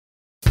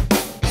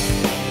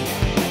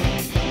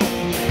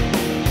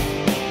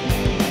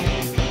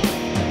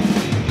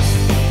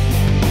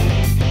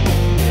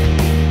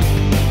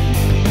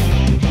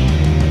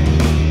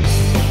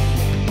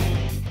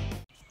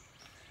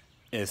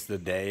It's the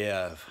day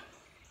of.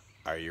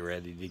 Are you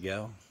ready to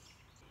go?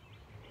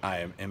 I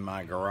am in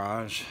my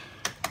garage.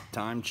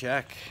 Time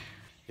check.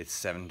 It's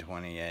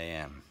 7:20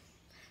 a.m.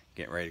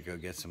 Getting ready to go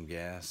get some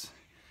gas.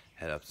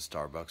 Head up to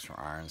Starbucks for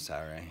Iron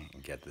Saturday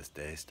and get this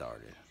day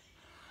started.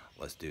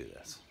 Let's do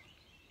this.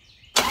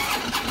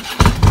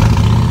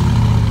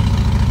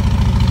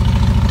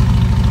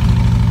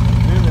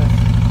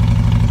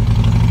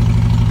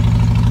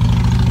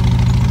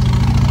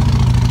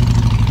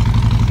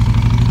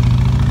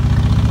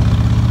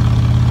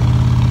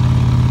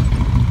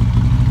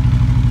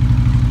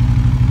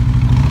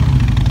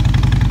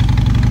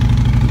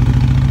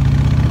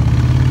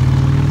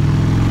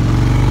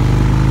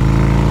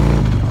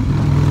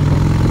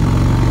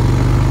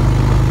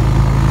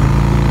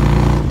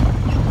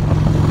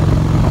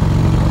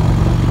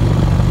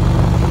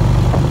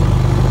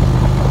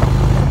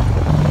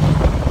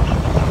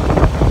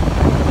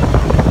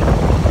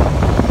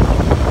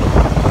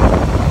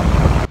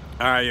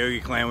 Alright, Yogi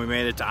Clan, we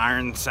made it to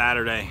Iron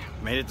Saturday.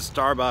 Made it to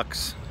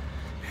Starbucks.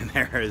 And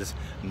there is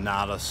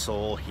not a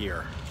soul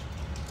here.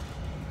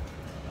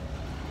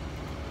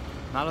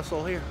 Not a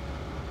soul here.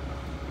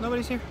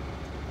 Nobody's here.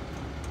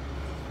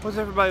 Was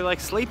everybody like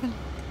sleeping?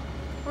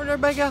 Where'd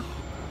everybody go?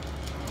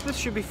 This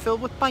should be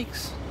filled with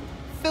bikes.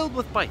 Filled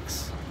with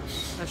bikes.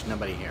 There's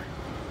nobody here.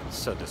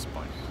 So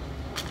disappointing.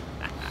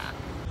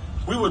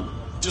 We would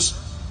just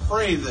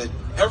pray that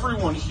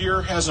everyone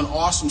here has an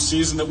awesome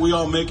season, that we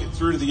all make it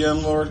through to the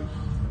end, Lord.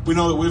 We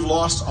know that we've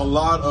lost a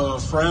lot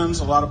of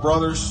friends, a lot of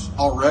brothers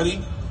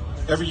already.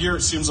 Every year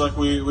it seems like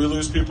we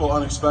lose people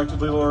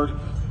unexpectedly, Lord.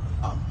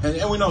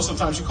 And we know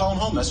sometimes you call them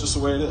home. That's just the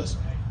way it is.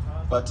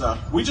 But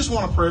we just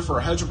want to pray for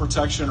a hedge of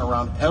protection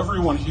around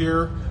everyone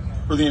here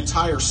for the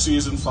entire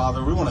season,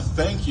 Father. We want to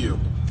thank you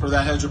for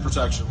that hedge of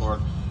protection,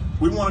 Lord.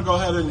 We want to go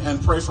ahead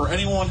and pray for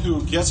anyone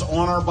who gets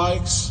on our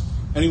bikes,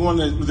 anyone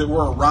that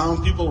we're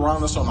around, people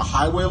around us on the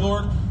highway,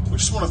 Lord. We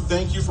just want to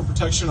thank you for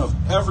protection of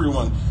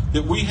everyone,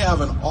 that we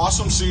have an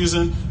awesome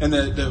season and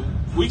that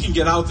we can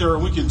get out there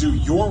and we can do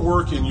your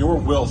work and your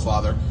will,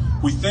 Father.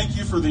 We thank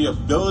you for the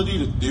ability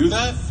to do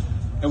that,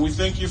 and we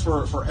thank you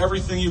for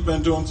everything you've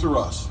been doing through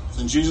us.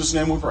 In Jesus'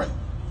 name we pray.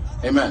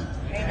 Amen.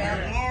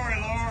 Amen.